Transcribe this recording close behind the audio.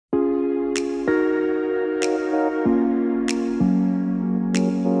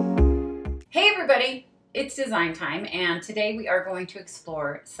everybody, it's design time, and today we are going to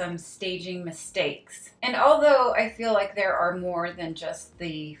explore some staging mistakes. And although I feel like there are more than just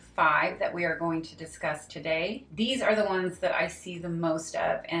the 5 that we are going to discuss today, these are the ones that I see the most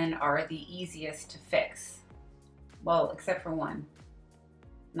of and are the easiest to fix. Well, except for one.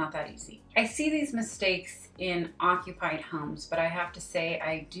 Not that easy. I see these mistakes in occupied homes, but I have to say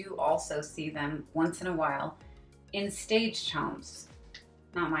I do also see them once in a while in staged homes.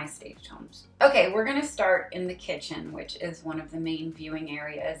 Not my staged homes. Okay, we're gonna start in the kitchen, which is one of the main viewing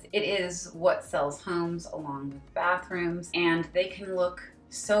areas. It is what sells homes along with bathrooms, and they can look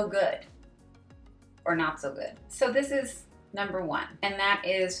so good or not so good. So this is number 1, and that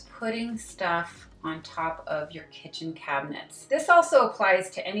is putting stuff on top of your kitchen cabinets. This also applies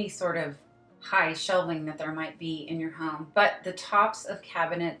to any sort of high shelving that there might be in your home, but the tops of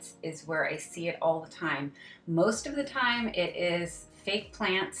cabinets is where I see it all the time. Most of the time it is fake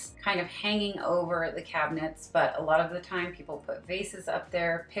plants kind of hanging over the cabinets, but a lot of the time people put vases up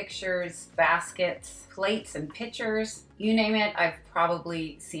there, pictures, baskets, plates and pitchers, you name it, I've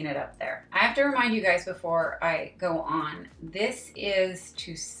probably seen it up there. I have to remind you guys before I go on, this is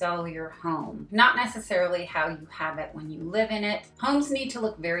to sell your home, not necessarily how you have it when you live in it. Homes need to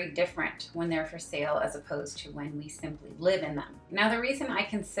look very different when they're for sale as opposed to when we simply live in them. Now, the reason I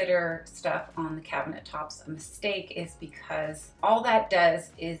consider stuff on the cabinet tops a mistake is because all that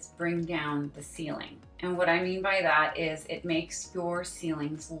does is bring down the ceiling. And what I mean by that is it makes your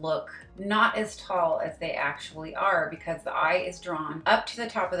ceilings look not as tall as they actually are, because the eye is drawn up to the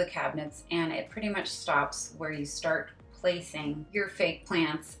top of the cabinets and it pretty much stops where you start placing your fake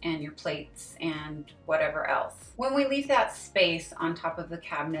plants and your plates and whatever else. When we leave that space on top of the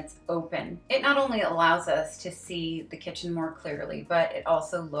cabinets open, it not only allows us to see the kitchen more clearly, but it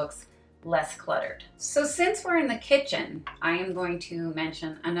also looks less cluttered. So since we're in the kitchen, I am going to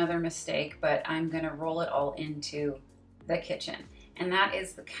mention another mistake, but I'm going to roll it all into the kitchen, and that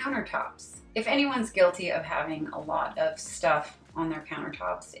is the countertops. If anyone's guilty of having a lot of stuff on their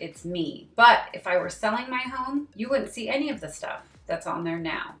countertops, it's me. But if I were selling my home, you wouldn't see any of the stuff that's on there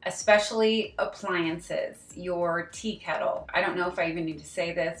now, especially appliances, your tea kettle. I don't know if I even need to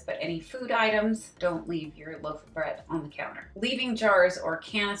say this, but any food items, don't leave your loaf of bread on the counter. Leaving jars or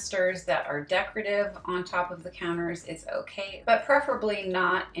canisters that are decorative on top of the counters is okay, but preferably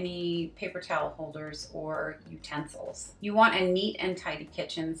not any paper towel holders or utensils. You want a neat and tidy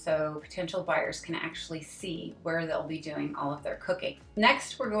kitchen so potential buyers can actually see where they'll be doing all of their cooking.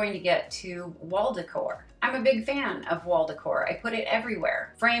 Next, we're going to get to wall decor. I'm a big fan of wall decor. I put it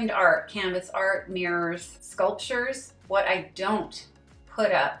everywhere. Framed art, canvas art, mirrors, sculptures. What I don't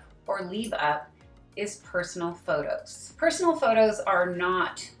put up or leave up is personal photos. Personal photos are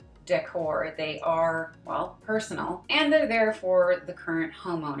not decor. They are, well, personal, and they're there for the current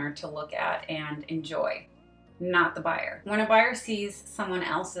homeowner to look at and enjoy, not the buyer. When a buyer sees someone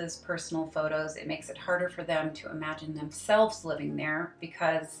else's personal photos, it makes it harder for them to imagine themselves living there,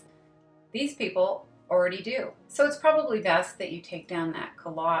 because these people already do. So it's probably best that you take down that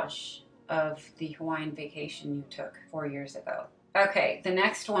collage of the Hawaiian vacation you took 4 years ago. Okay, the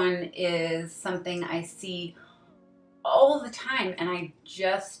next one is something I see all the time, and I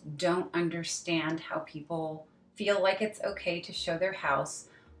just don't understand how people feel like it's okay to show their house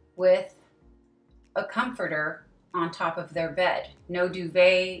with a comforter on top of their bed. No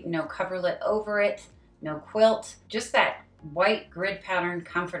duvet, no coverlet over it, no quilt, just that white grid pattern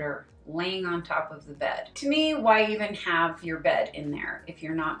comforter laying on top of the bed. To me, why even have your bed in there if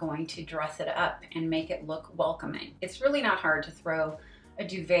you're not going to dress it up and make it look welcoming? It's really not hard to throw a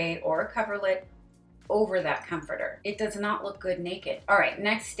duvet or a coverlet over that comforter. It does not look good naked. All right,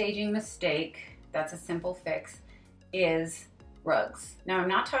 next staging mistake, that's a simple fix, is rugs. Now, I'm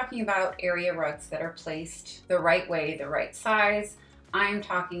not talking about area rugs that are placed the right way, the right size. I'm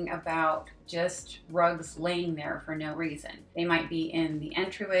talking about just rugs laying there for no reason. They might be in the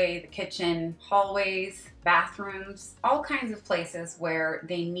entryway, the kitchen, hallways, bathrooms, all kinds of places where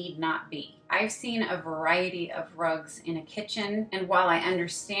they need not be. I've seen a variety of rugs in a kitchen, and while I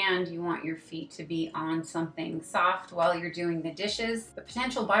understand you want your feet to be on something soft while you're doing the dishes, the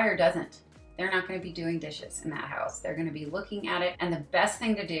potential buyer doesn't. They're not going to be doing dishes in that house. They're going to be looking at it, and the best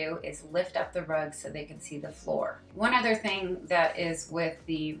thing to do is lift up the rug so they can see the floor. One other thing that is with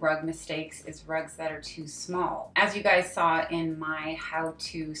the rug mistakes is rugs that are too small. As you guys saw in my how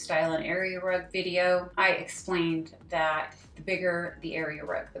to style an area rug video, I explained that the bigger the area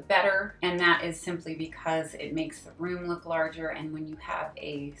rug, the better, and that is simply because it makes the room look larger, and when you have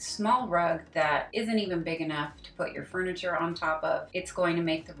a small rug that isn't even big enough to put your furniture on top of, it's going to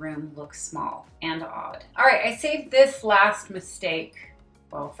make the room look small and odd. All right, I saved this last mistake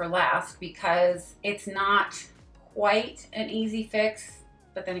well, for last, because it's not quite an easy fix,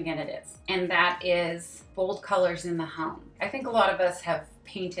 but then again it is. And that is bold colors in the home. I think a lot of us have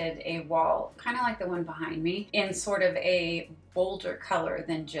painted a wall, kind of like the one behind me, in sort of a bolder color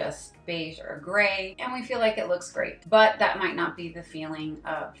than just beige or gray, and we feel like it looks great, but that might not be the feeling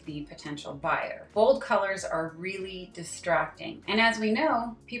of the potential buyer. Bold colors are really distracting, and as we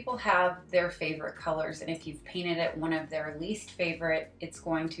know, people have their favorite colors, and if you've painted it one of their least favorite, it's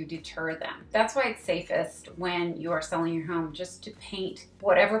going to deter them. That's why it's safest when you are selling your home just to paint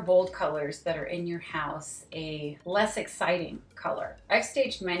whatever bold colors that are in your house a less exciting color. I've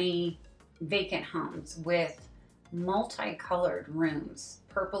staged many vacant homes with multicolored rooms,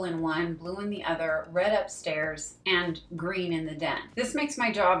 purple in one, blue in the other, red upstairs, and green in the den. This makes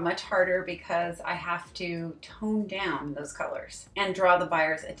my job much harder because I have to tone down those colors and draw the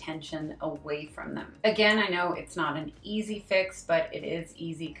buyer's attention away from them. Again, I know it's not an easy fix, but it is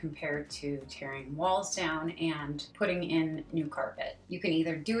easy compared to tearing walls down and putting in new carpet. You can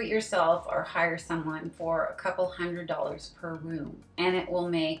either do it yourself or hire someone for a couple $100s per room, and it will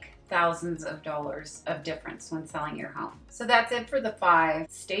make thousands of dollars of difference when selling your home. So that's it for the 5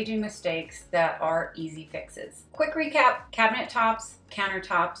 staging mistakes that are easy fixes. Quick recap: cabinet tops,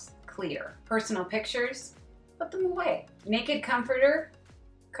 countertops, clear. Personal pictures, put them away. Naked comforter,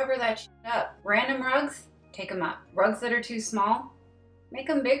 cover that shit up. Random rugs, take them up. Rugs that are too small, make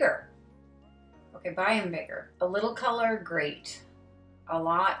them bigger. Okay, buy them bigger. A little color, great. A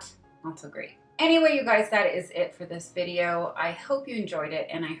lot, not so great. Anyway, you guys, that is it for this video. I hope you enjoyed it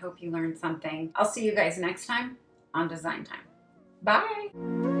and I hope you learned something. I'll see you guys next time on Design Time.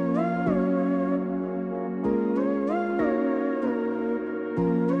 Bye.